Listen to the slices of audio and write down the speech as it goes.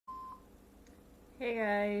Hey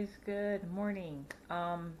guys, good morning.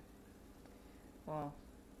 Well,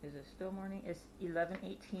 is it still morning? It's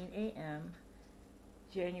 11:18 a.m.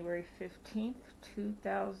 January 15th,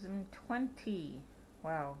 2020.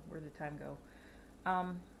 Wow, where'd the time go?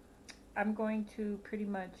 Um, I'm going to pretty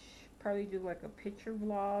much probably do like a picture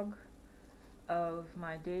vlog of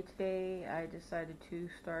my day today. I decided to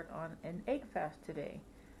start on an egg fast today.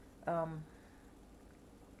 Um,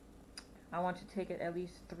 I want to take it at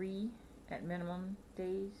least 3 at minimum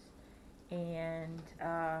days and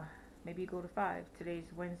maybe go to 5. Today's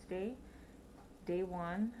Wednesday, day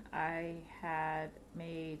one. I had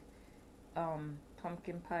made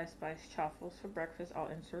pumpkin pie spice chaffles for breakfast. I'll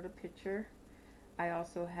insert a picture. I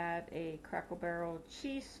also had a Cracker Barrel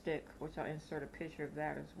cheese stick, which I'll insert a picture of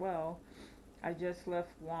that as well. I just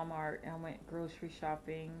left Walmart and went grocery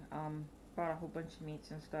shopping. Bought a whole bunch of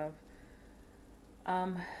meats and stuff.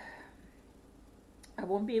 Um, I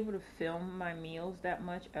won't be able to film my meals that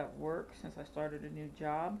much at work since I started a new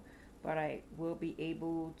job, but I will be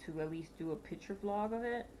able to at least do a picture vlog of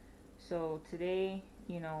it. So today,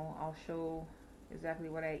 I'll show exactly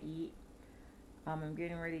what I eat. I'm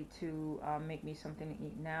getting ready to make me something to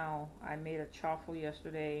eat now. I made a chaffle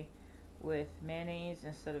yesterday with mayonnaise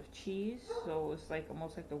instead of cheese, so it's like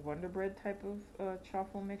almost like the Wonder Bread type of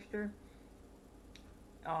chaffle mixture.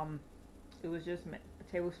 Um, it was just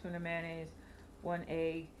a tablespoon of mayonnaise, 1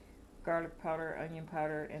 egg, garlic powder, onion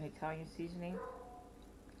powder, and Italian seasoning.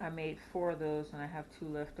 I made 4 of those and I have 2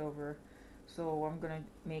 left over. So I'm gonna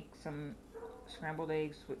make some scrambled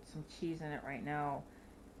eggs with some cheese in it right now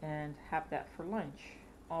and have that for lunch.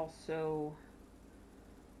 Also,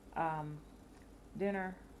 um,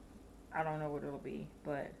 dinner, I don't know what it'll be,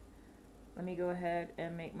 but let me go ahead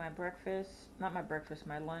and make my breakfast. Not my breakfast,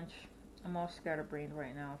 my lunch. I'm all scatterbrained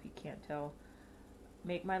right now if you can't tell.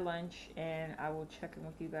 Make my lunch and I will check in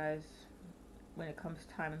with you guys when it comes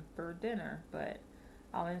time for dinner. But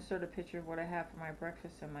I'll insert a picture of what I have for my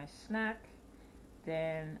breakfast and my snack.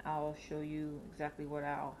 Then I'll show you exactly what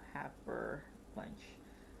I'll have for lunch.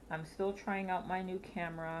 I'm still trying out my new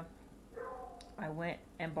camera. I went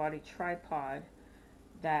and bought a tripod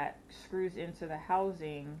that screws into the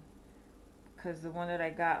housing because the one that I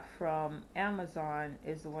got from Amazon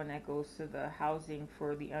is the one that goes to the housing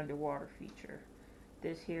for the underwater feature.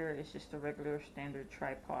 This here is just a regular standard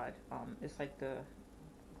tripod. It's like the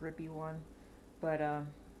grippy one, but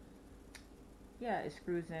yeah, it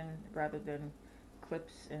screws in rather than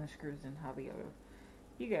clips and screws in how the other.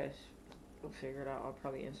 You guys will figure it out. I'll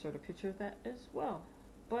probably insert a picture of that as well.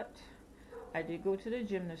 But I did go to the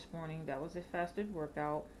gym this morning. That was a fasted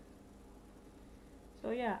workout. So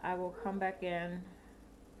yeah, I will come back in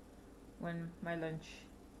when my lunch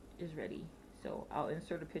is ready. So I'll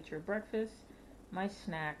insert a picture of breakfast, my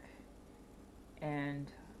snack,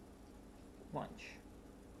 and lunch.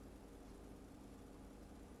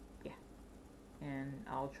 Yeah, and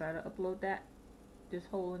I'll try to upload this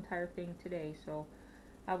whole entire thing today. So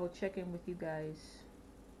I will check in with you guys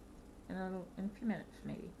in a few minutes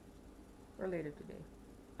maybe, or later today.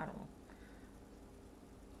 I don't know.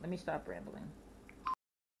 Let me stop rambling.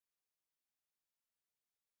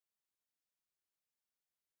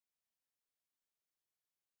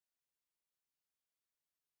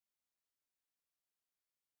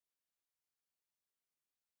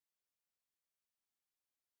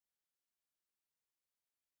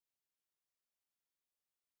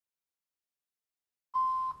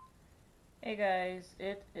 Hey guys,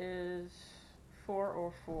 it is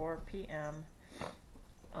 4:04 p.m.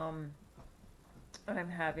 Um, I'm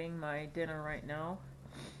having my dinner right now.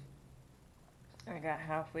 I got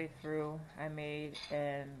halfway through. I made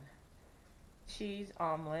an cheese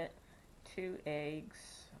omelet, 2 eggs,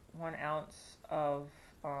 1 ounce of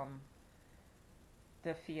um,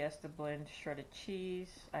 the Fiesta blend shredded cheese.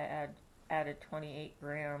 Added 28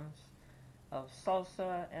 grams of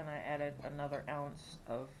salsa, and I added another ounce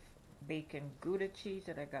of bacon Gouda cheese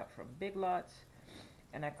that I got from Big Lots,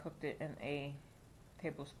 and I cooked it in a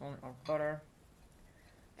tablespoon of butter.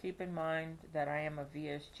 Keep in mind that I am a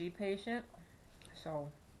VSG patient, so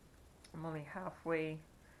I'm only halfway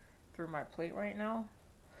through my plate right now.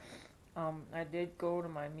 I did go to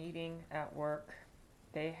my meeting at work.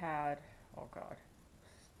 They had, oh God,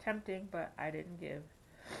 it's tempting, but I didn't give.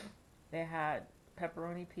 They had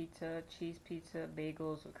pepperoni pizza, cheese pizza,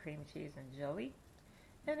 bagels with cream cheese and jelly,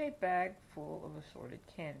 and a bag full of assorted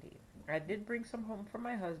candy. I did bring some home for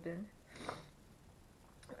my husband.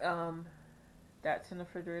 Um, that's in the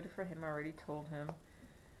refrigerator for him. I already told him.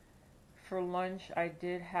 For lunch, I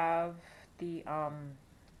did have the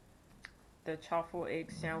chaffle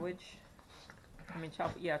egg sandwich.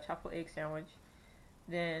 Chaffle egg sandwich.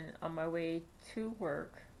 Then on my way to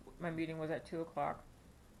work, my meeting was at 2 o'clock.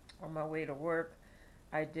 On my way to work,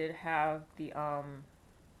 I did have I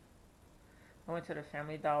went to the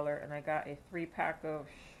Family Dollar and I got a 3 pack of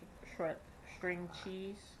shred string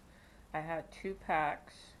cheese. I had 2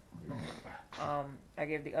 packs. I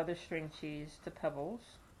gave the other string cheese to Pebbles.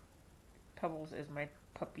 Pebbles is my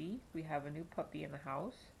puppy. We have a new puppy in the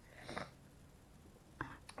house.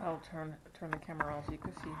 I'll turn the camera on so you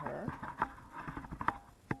can see her.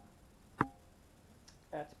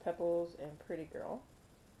 That's Pebbles and Pretty Girl.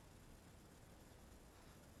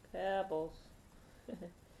 Pebbles.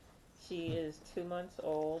 She is 2 months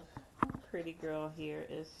old. Pretty Girl here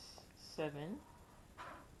is 7.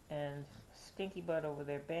 And Stinky Butt over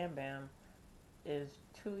there, Bam Bam, is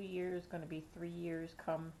 2 years, gonna be 3 years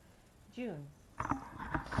come June.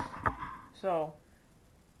 So,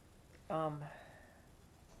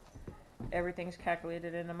 everything's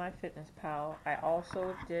calculated into my Fitness Pal. I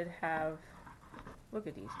also did have, look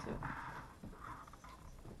at these two.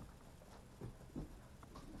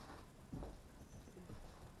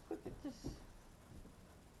 Look at this.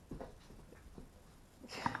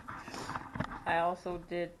 I also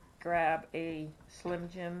did grab a Slim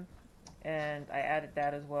Jim and I added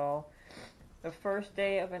that as well. The first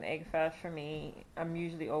day of an egg fast for me, I'm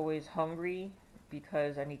usually always hungry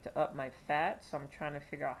because I need to up my fat, so I'm trying to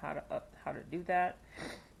figure out how to do that.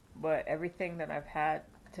 But everything that I've had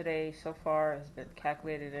today so far has been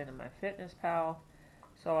calculated into my Fitness Pal.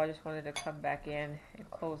 So I just wanted to come back in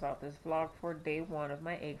and close out this vlog for day 1 of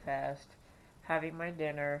my egg fast, having my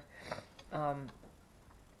dinner, and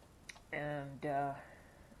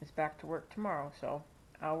it's back to work tomorrow. So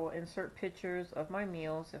I will insert pictures of my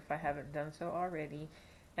meals if I haven't done so already,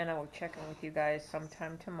 and I will check in with you guys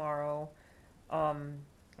sometime tomorrow.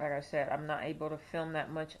 Like I said, I'm not able to film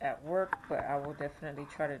that much at work, but I will definitely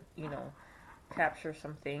try to, capture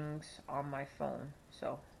some things on my phone.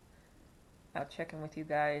 So I'll check in with you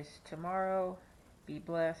guys tomorrow. Be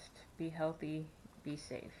blessed, be healthy, be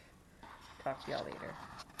safe. Talk to y'all later.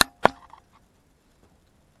 As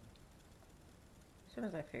soon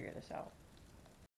as I figure this out.